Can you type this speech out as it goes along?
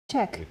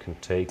Check. You can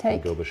take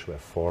and go bishop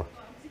f4.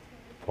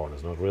 Pawn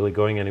is not really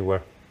going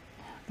anywhere.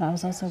 But I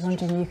was also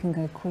wondering, you can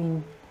go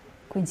queen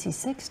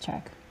c6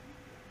 check.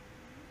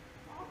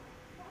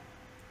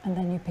 And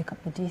then you pick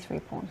up the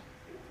d3 pawn.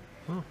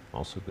 Oh,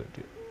 also good.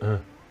 Yeah.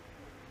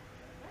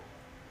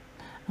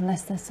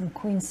 Unless there's some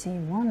queen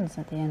c1s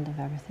at the end of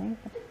everything.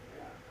 But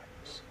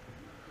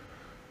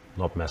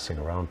not messing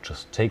around,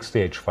 just takes the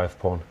h5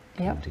 pawn,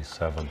 yep. king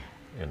d7,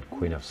 and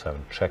queen f7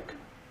 check.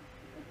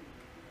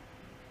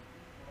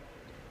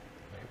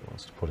 He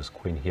wants to put his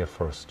queen here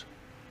first.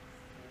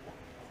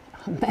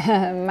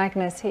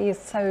 Magnus, he is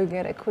so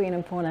good at queen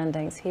and pawn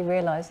endings. He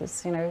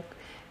realizes, you know,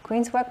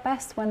 queens work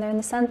best when they're in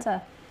the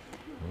center.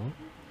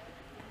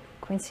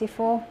 Queen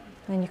c4,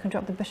 then you can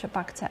drop the bishop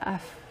back to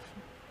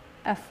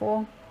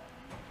f4.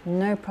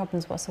 No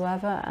problems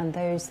whatsoever, and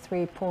those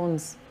 3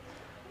 pawns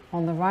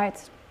on the right,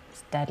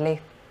 it's deadly.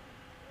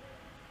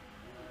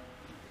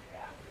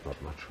 Not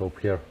much hope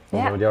here for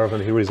Yeah. Mamedyarov,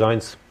 and he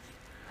resigns.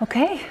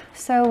 Okay,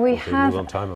 so we have on time.